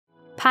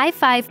Pie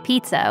 5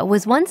 Pizza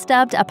was once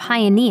dubbed a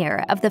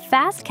pioneer of the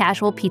fast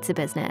casual pizza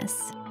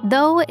business,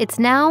 though it's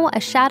now a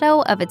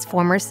shadow of its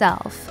former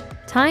self.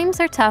 Times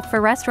are tough for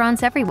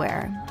restaurants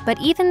everywhere,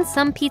 but even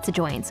some pizza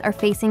joints are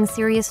facing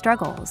serious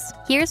struggles.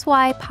 Here's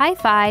why Pie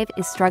 5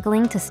 is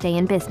struggling to stay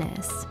in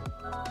business.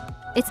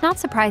 It's not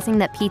surprising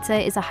that pizza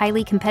is a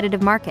highly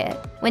competitive market.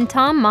 When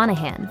Tom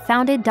Monahan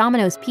founded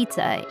Domino's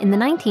Pizza in the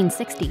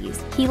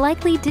 1960s, he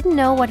likely didn't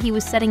know what he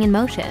was setting in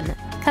motion.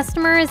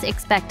 Customers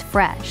expect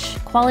fresh,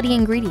 quality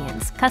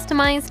ingredients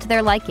customized to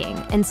their liking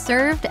and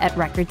served at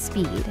record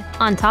speed.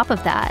 On top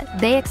of that,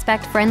 they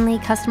expect friendly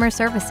customer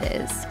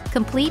services,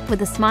 complete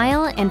with a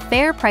smile and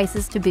fair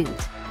prices to boot.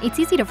 It's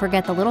easy to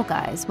forget the little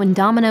guys when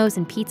Domino's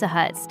and Pizza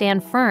Hut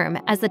stand firm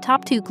as the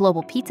top two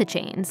global pizza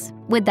chains.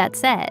 With that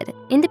said,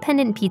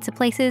 independent pizza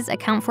places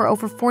account for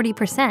over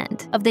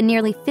 40% of the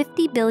nearly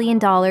 $50 billion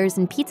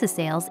in pizza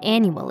sales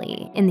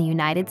annually in the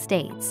United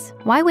States.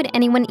 Why would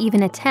anyone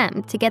even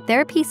attempt to get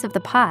their piece of the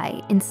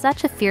pie in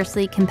such a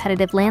fiercely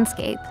competitive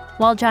landscape?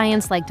 While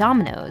giants like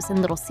Domino's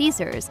and Little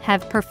Caesars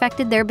have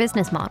perfected their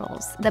business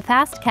models, the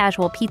fast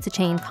casual pizza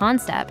chain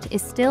concept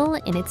is still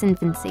in its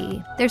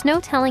infancy. There's no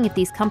telling if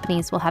these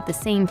companies will have the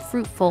same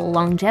fruitful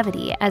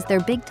longevity as their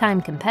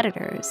big-time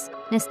competitors.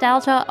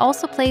 Nostalgia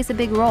also plays a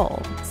big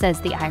role,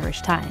 says the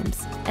Irish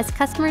Times, as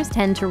customers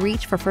tend to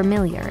reach for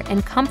familiar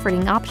and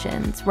comforting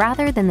options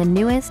rather than the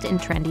newest and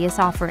trendiest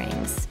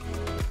offerings.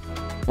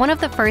 One of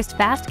the first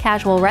fast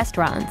casual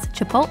restaurants,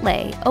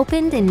 Chipotle,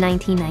 opened in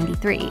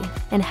 1993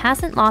 and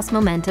hasn't lost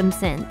momentum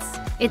since.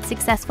 It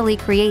successfully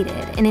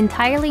created an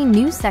entirely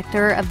new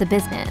sector of the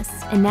business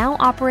and now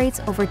operates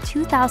over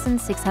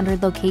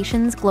 2,600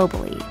 locations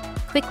globally.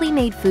 Quickly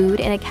made food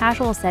in a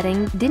casual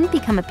setting didn't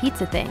become a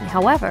pizza thing,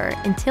 however,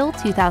 until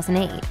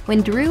 2008,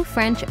 when Drew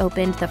French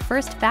opened the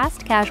first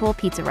fast casual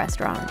pizza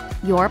restaurant,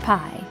 Your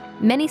Pie.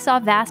 Many saw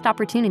vast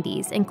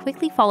opportunities and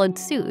quickly followed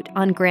suit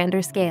on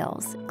grander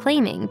scales,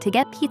 claiming to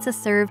get pizza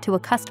served to a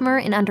customer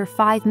in under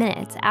 5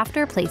 minutes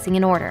after placing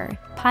an order.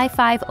 Pie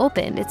 5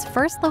 opened its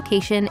first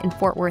location in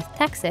Fort Worth,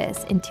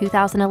 Texas in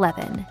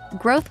 2011.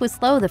 Growth was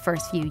slow the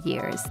first few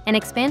years, and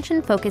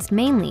expansion focused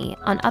mainly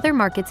on other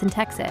markets in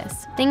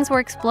Texas. Things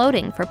were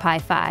exploding for Pie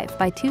 5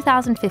 by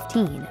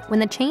 2015, when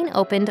the chain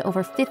opened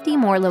over 50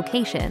 more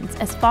locations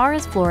as far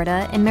as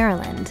Florida and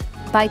Maryland.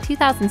 By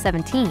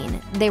 2017,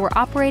 they were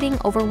operating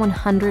over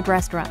 100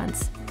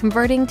 restaurants,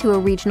 converting to a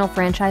regional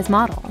franchise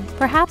model.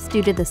 Perhaps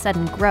due to the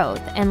sudden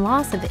growth and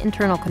loss of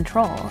internal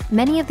control,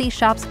 many of these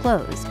shops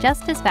closed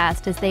just as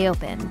fast as they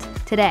opened.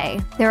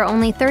 Today, there are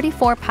only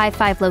 34 Pie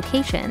 5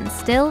 locations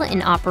still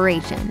in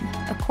operation,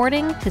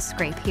 according to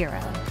Scrape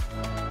Hero.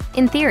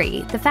 In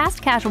theory, the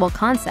fast casual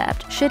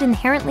concept should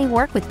inherently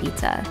work with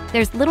pizza.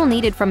 There's little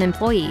needed from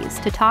employees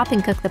to top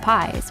and cook the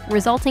pies,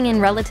 resulting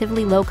in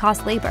relatively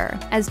low-cost labor,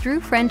 as Drew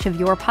French of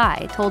Your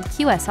Pie told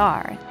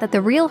QSR that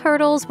the real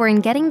hurdles were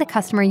in getting the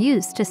customer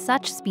used to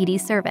such speedy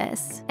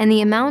service and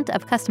the amount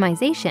of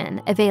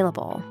customization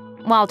available.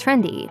 While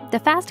trendy, the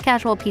fast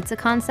casual pizza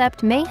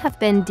concept may have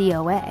been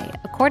DOA,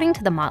 according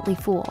to The Motley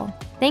Fool,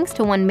 thanks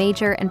to one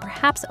major and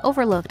perhaps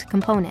overlooked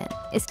component.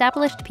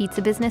 Established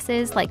pizza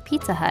businesses like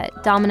Pizza Hut,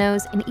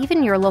 Domino's, and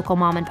even your local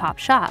mom-and-pop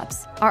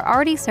shops are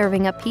already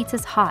serving up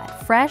pizzas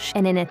hot, fresh,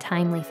 and in a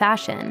timely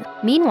fashion.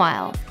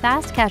 Meanwhile,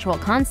 fast casual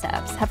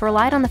concepts have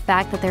relied on the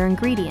fact that their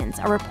ingredients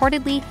are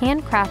reportedly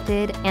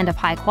handcrafted and of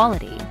high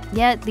quality.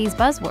 Yet these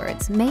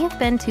buzzwords may have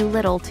been too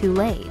little too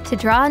late to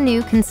draw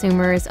new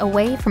consumers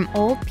away from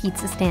old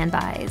pizza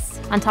standbys.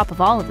 On top of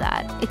all of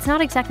that, it's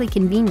not exactly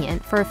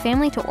convenient for a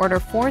family to order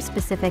 4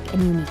 specific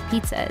and unique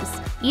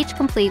pizzas, each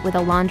complete with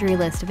a laundry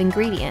list of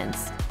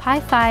ingredients.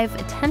 Pie 5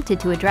 attempted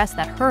to address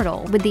that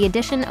hurdle with the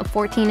addition of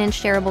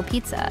 14-inch shareable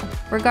pizza.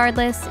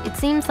 Regardless, it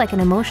seems like an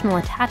emotional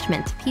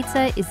attachment to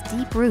pizza is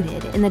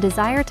deep-rooted in the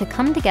desire to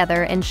come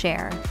together and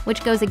share,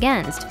 which goes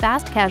against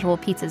fast casual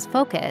pizza's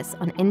focus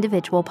on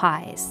individual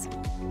pies.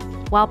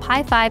 While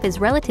Pie 5 is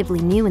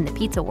relatively new in the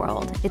pizza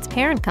world, its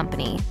parent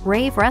company,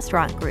 Rave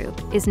Restaurant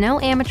Group, is no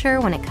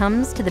amateur when it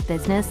comes to the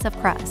business of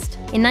crust.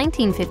 In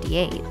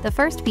 1958, the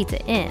first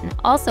Pizza Inn,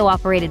 also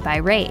operated by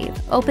Rave,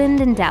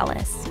 opened in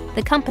Dallas.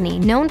 The company,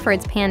 known for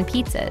its pan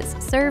pizzas,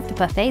 served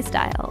buffet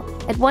style.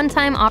 At one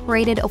time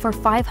operated over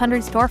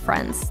 500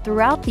 storefronts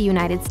throughout the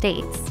United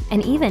States,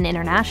 and even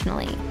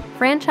internationally.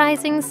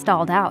 Franchising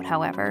stalled out,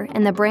 however,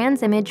 and the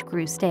brand's image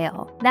grew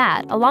stale.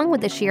 That, along with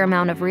the sheer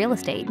amount of real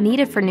estate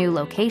needed for new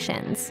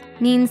locations,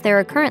 means there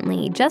are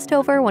currently just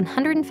over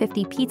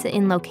 150 Pizza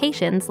Inn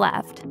locations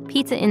left.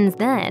 Pizza Inn's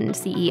then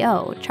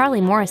CEO,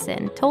 Charlie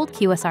Morrison, told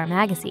QSR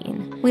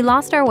Magazine, "We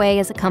lost our way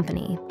as a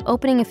company.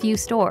 Opening a few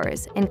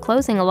stores and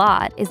closing a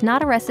lot is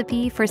not a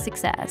recipe for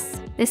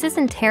success." This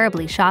isn't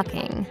terribly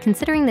shocking,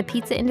 considering the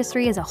pizza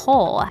industry as a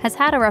whole has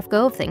had a rough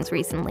go of things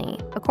recently.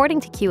 According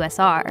to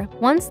QSR,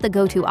 once the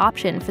go-to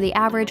option for the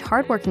average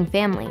hardworking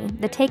family,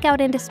 the takeout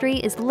industry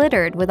is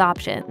littered with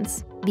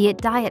options. Be it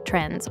diet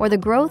trends or the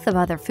growth of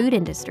other food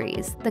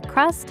industries, the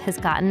crust has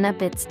gotten a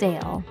bit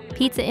stale.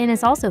 Pizza Inn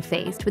is also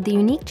faced with the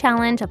unique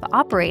challenge of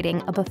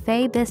operating a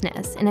buffet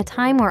business in a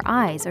time where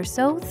eyes are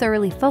so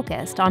thoroughly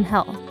focused on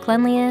health,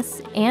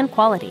 cleanliness, and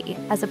quality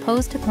as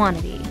opposed to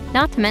quantity,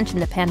 not to mention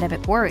the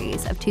pandemic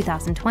worries of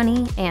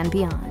 2020 and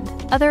beyond.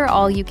 Other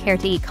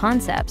all-you-care-to-eat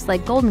concepts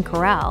like Golden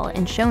Corral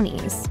and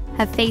Shoney's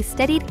have faced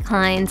steady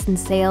declines in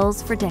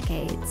sales for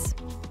decades.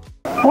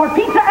 For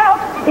pizza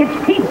out,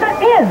 it's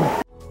pizza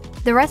in!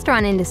 The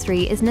restaurant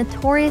industry is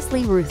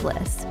notoriously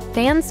ruthless.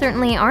 Fans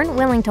certainly aren't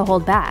willing to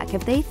hold back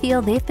if they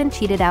feel they've been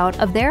cheated out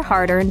of their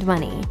hard-earned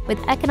money. With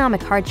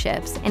economic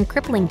hardships and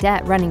crippling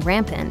debt running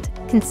rampant,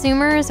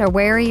 consumers are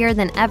warier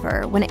than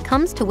ever when it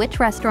comes to which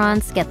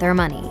restaurants get their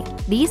money.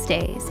 These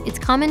days, it's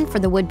common for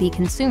the would-be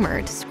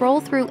consumer to scroll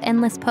through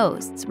endless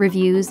posts,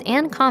 reviews,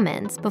 and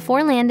comments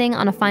before landing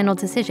on a final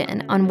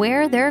decision on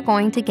where they're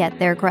going to get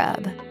their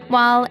grub.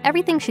 While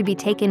everything should be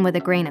taken with a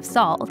grain of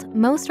salt,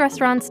 most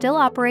restaurants still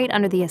operate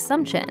under the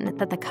assumption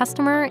that the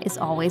customer is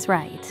always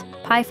right.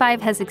 Pie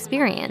 5 has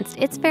experienced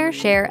its fair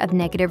share of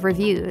negative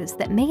reviews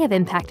that may have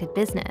impacted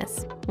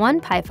business. One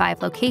Pie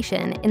 5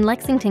 location in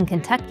Lexington,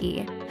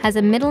 Kentucky, has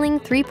a middling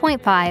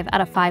 3.5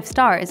 out of 5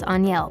 stars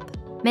on Yelp.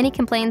 Many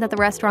complain that the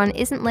restaurant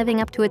isn't living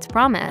up to its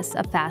promise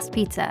of fast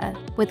pizza,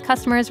 with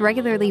customers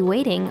regularly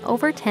waiting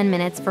over 10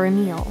 minutes for a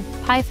meal.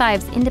 Pie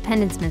 5's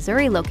Independence,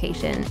 Missouri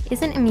location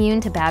isn't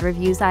immune to bad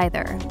reviews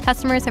either.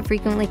 Customers have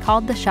frequently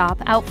called the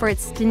shop out for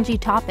its stingy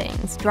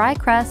toppings, dry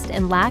crust,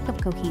 and lack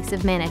of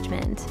cohesive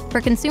management. For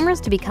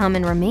consumers to become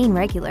and remain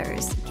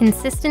regulars,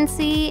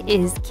 consistency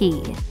is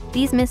key.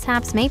 These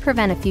mishaps may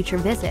prevent a future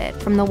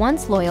visit from the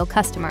once loyal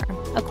customer.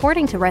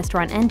 According to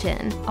Restaurant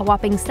Engine, a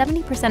whopping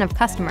 70% of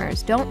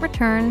customers don't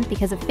return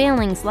because of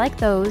failings like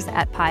those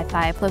at Pie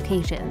 5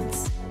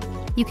 locations.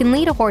 You can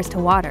lead a horse to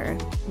water,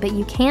 but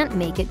you can't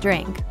make it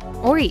drink.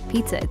 Or eat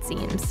pizza, it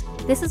seems.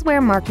 This is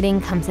where marketing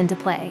comes into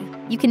play.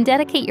 You can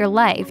dedicate your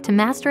life to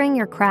mastering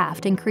your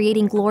craft and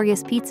creating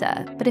glorious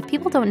pizza, but if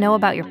people don't know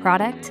about your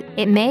product,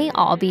 it may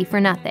all be for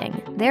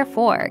nothing.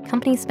 Therefore,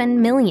 companies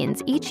spend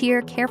millions each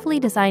year carefully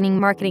designing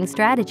marketing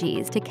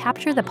strategies to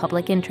capture the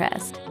public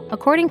interest.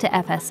 According to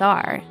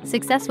FSR,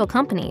 successful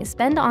companies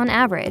spend on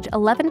average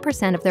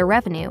 11% of their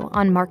revenue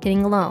on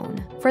marketing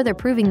alone, further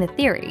proving the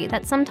theory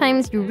that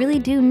sometimes you really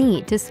do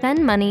need to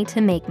spend money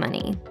to make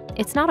money.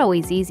 It's not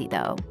always easy,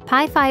 though.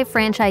 Pie 5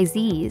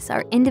 franchisees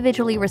are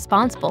individually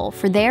responsible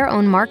for their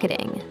own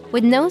marketing.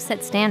 With no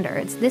set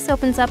standards, this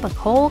opens up a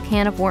whole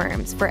can of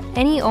worms for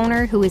any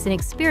owner who isn't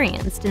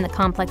experienced in the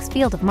complex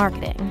field of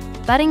marketing.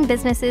 Budding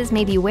businesses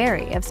may be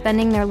wary of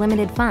spending their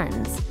limited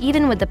funds,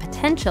 even with the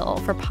potential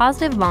for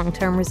positive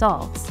long-term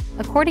results.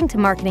 According to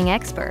marketing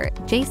expert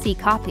J.C.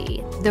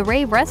 Copy, the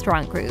Rave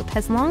Restaurant Group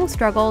has long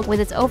struggled with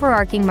its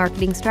overarching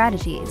marketing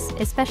strategies,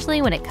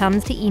 especially when it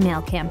comes to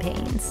email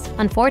campaigns.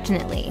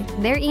 Unfortunately,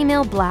 their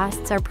email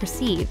blasts are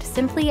perceived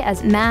simply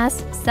as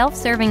mass,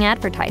 self-serving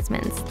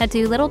advertisements that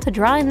do little to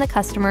draw in the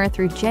customer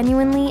through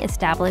genuinely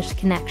established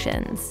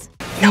connections.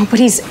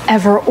 Nobody's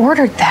ever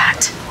ordered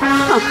that.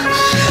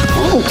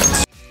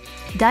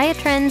 Diet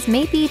trends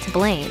may be to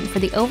blame for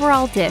the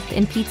overall dip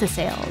in pizza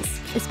sales,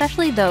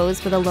 especially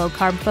those with a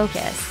low-carb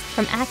focus.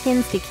 From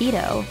Atkins to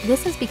keto,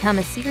 this has become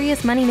a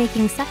serious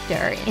money-making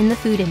sector in the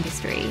food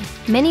industry.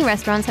 Many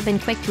restaurants have been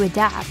quick to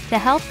adapt to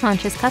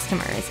health-conscious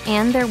customers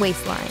and their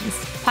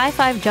waistlines. Pie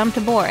 5 jumped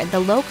aboard the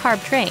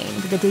low-carb train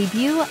with the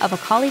debut of a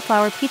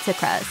cauliflower pizza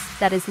crust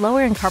that is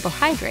lower in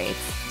carbohydrates,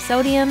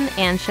 sodium,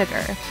 and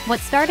sugar. What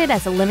started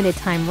as a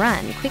limited-time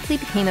run quickly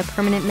became a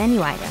permanent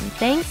menu item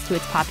thanks to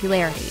its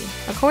popularity.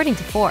 According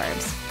to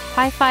Forbes,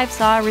 Pie 5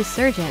 saw a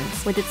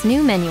resurgence with its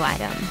new menu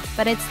item,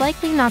 but it's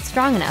likely not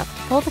strong enough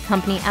to pull the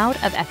company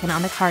out of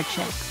economic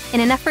hardship. In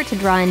an effort to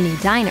draw in new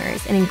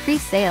diners and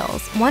increase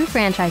sales, one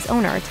franchise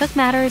owner took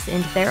matters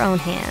into their own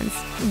hands.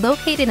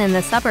 Located in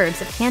the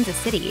suburbs of Kansas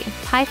City,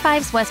 Pie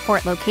 5's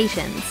Westport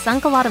location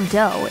sunk a lot of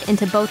dough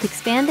into both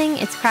expanding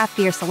its craft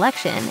beer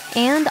selection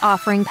and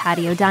offering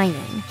patio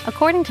dining.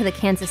 According to the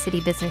Kansas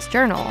City Business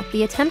Journal,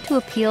 the attempt to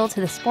appeal to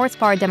the sports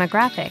bar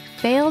demographic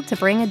failed to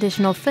bring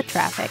additional foot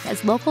traffic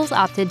as locals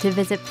opted to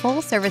visit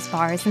full-service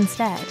bars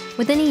instead.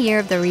 Within a year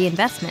of the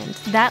reinvestment,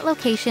 that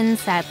location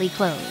sadly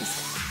closed.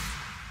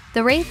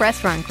 The Rave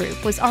Restaurant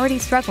Group was already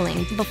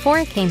struggling before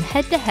it came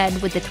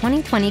head-to-head with the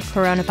 2020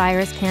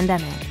 coronavirus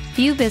pandemic.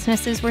 Few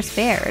businesses were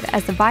spared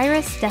as the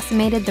virus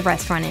decimated the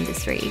restaurant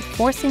industry,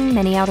 forcing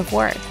many out of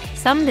work.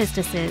 Some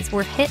businesses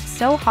were hit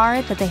so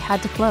hard that they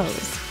had to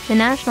close. The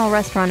National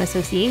Restaurant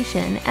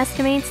Association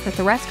estimates that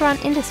the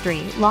restaurant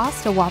industry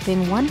lost a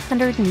whopping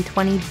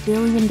 $120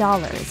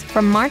 billion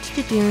from March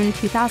to June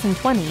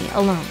 2020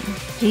 alone,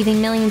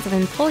 leaving millions of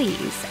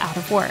employees out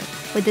of work.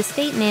 With the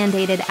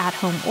state-mandated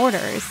at-home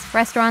orders,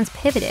 restaurants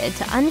pivoted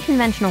to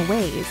unconventional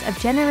ways of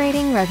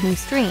generating revenue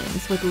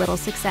streams with little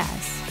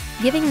success.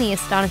 Given the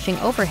astonishing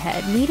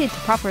overhead needed to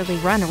properly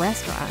run a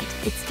restaurant,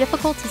 it's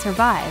difficult to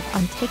survive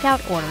on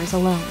takeout orders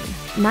alone.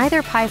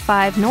 Neither Pie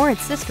 5 nor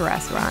its sister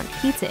restaurant,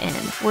 Pizza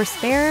Inn, were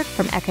spared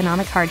from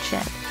economic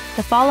hardship.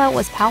 The fallout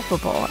was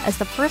palpable as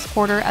the first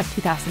quarter of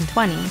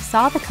 2020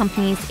 saw the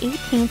company's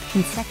 18th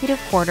consecutive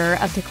quarter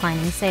of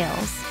declining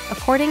sales,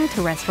 according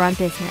to Restaurant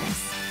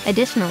Business.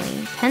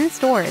 Additionally, 10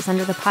 stores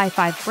under the Pie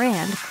 5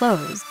 brand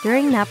closed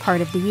during that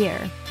part of the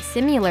year.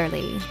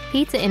 Similarly,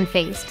 Pizza Inn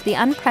faced the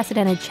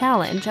unprecedented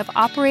challenge of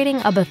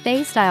operating a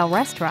buffet-style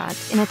restaurant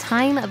in a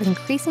time of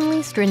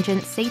increasingly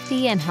stringent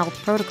safety and health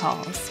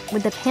protocols.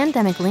 With the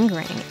pandemic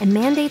lingering and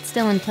mandates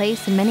still in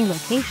place in many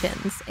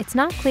locations, it's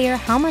not clear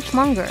how much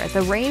longer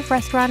the Rave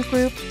Restaurant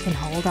Group can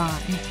hold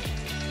on.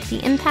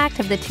 The impact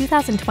of the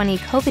 2020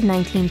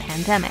 COVID-19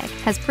 pandemic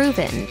has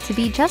proven to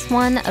be just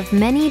one of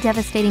many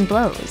devastating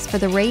blows for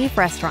the Rave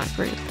Restaurant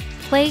Group.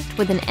 Plagued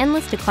with an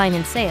endless decline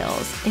in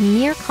sales and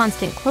near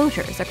constant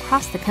closures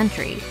across the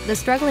country, the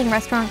struggling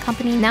restaurant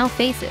company now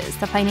faces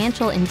the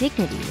financial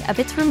indignity of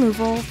its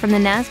removal from the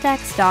Nasdaq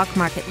stock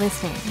market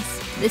listings.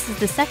 This is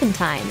the second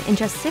time in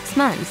just 6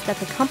 months that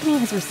the company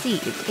has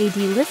received a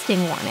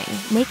delisting warning,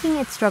 making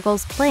its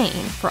struggles plain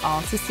for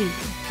all to see.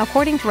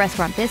 According to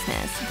Restaurant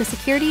Business, the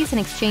Securities and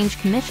Exchange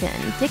Commission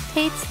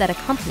dictates that a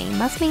company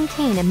must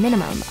maintain a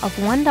minimum of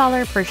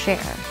 $1 per share.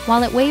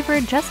 While it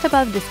wavered just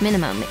above this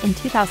minimum in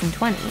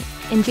 2020,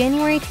 in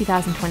January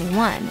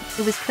 2021,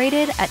 it was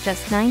traded at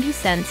just 90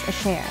 cents a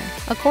share.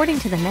 According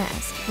to the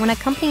Nest, when a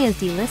company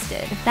is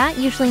delisted, that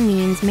usually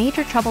means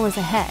major trouble is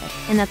ahead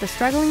and that the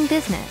struggling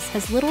business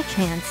has little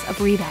chance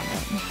of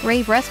rebounding.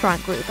 Rave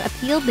Restaurant Group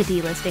appealed the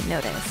delisting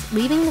notice,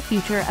 leaving the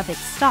future of its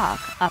stock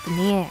up in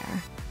the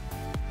air.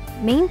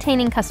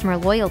 Maintaining customer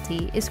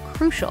loyalty is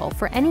crucial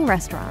for any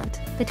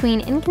restaurant.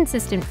 Between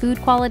inconsistent food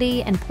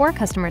quality and poor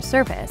customer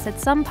service at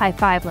some Pie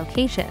 5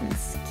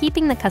 locations,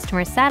 keeping the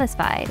customer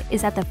satisfied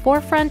is at the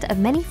forefront of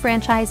many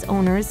franchise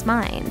owners'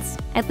 minds.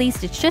 At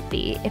least it should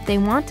be if they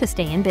want to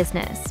stay in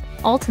business.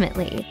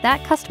 Ultimately,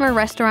 that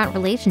customer-restaurant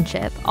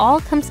relationship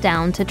all comes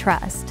down to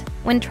trust.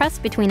 When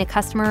trust between a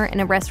customer and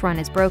a restaurant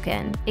is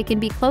broken, it can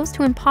be close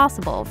to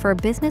impossible for a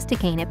business to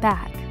gain it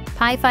back.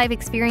 Pie 5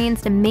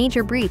 experienced a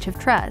major breach of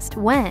trust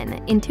when,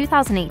 in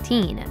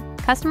 2018,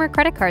 customer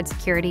credit card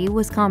security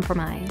was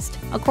compromised.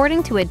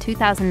 According to a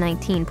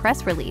 2019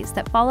 press release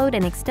that followed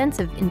an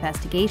extensive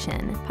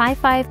investigation, Pie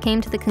 5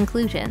 came to the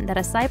conclusion that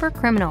a cyber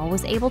criminal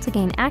was able to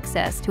gain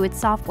access to its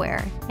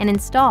software and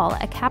install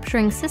a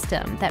capturing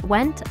system that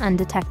went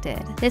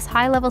undetected. This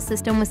high-level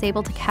system was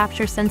able to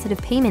capture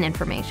sensitive payment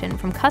information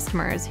from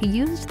customers who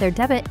used their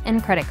debit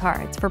and credit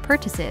cards for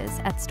purchases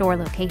at store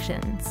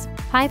locations.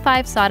 Pie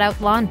 5 sought out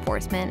law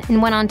enforcement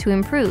and went on to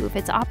improve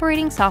its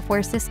operating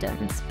software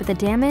systems, but the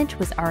damage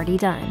was already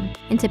done.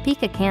 In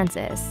Topeka,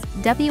 Kansas,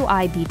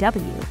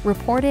 WIBW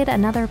reported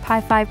another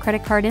Pie 5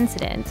 credit card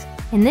incident.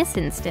 In this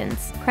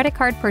instance, credit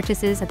card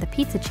purchases at the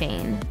pizza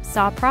chain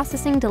saw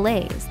processing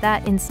delays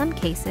that, in some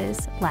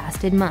cases,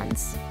 lasted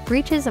months.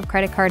 Breaches of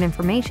credit card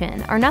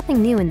information are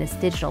nothing new in this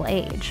digital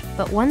age,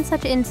 but one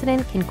such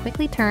incident can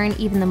quickly turn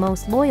even the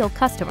most loyal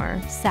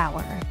customer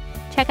sour.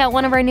 Check out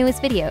one of our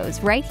newest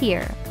videos right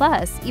here.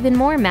 Plus, even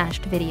more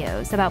mashed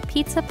videos about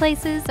pizza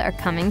places are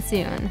coming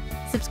soon.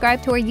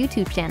 Subscribe to our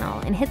YouTube channel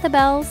and hit the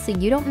bell so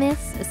you don't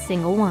miss a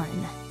single one.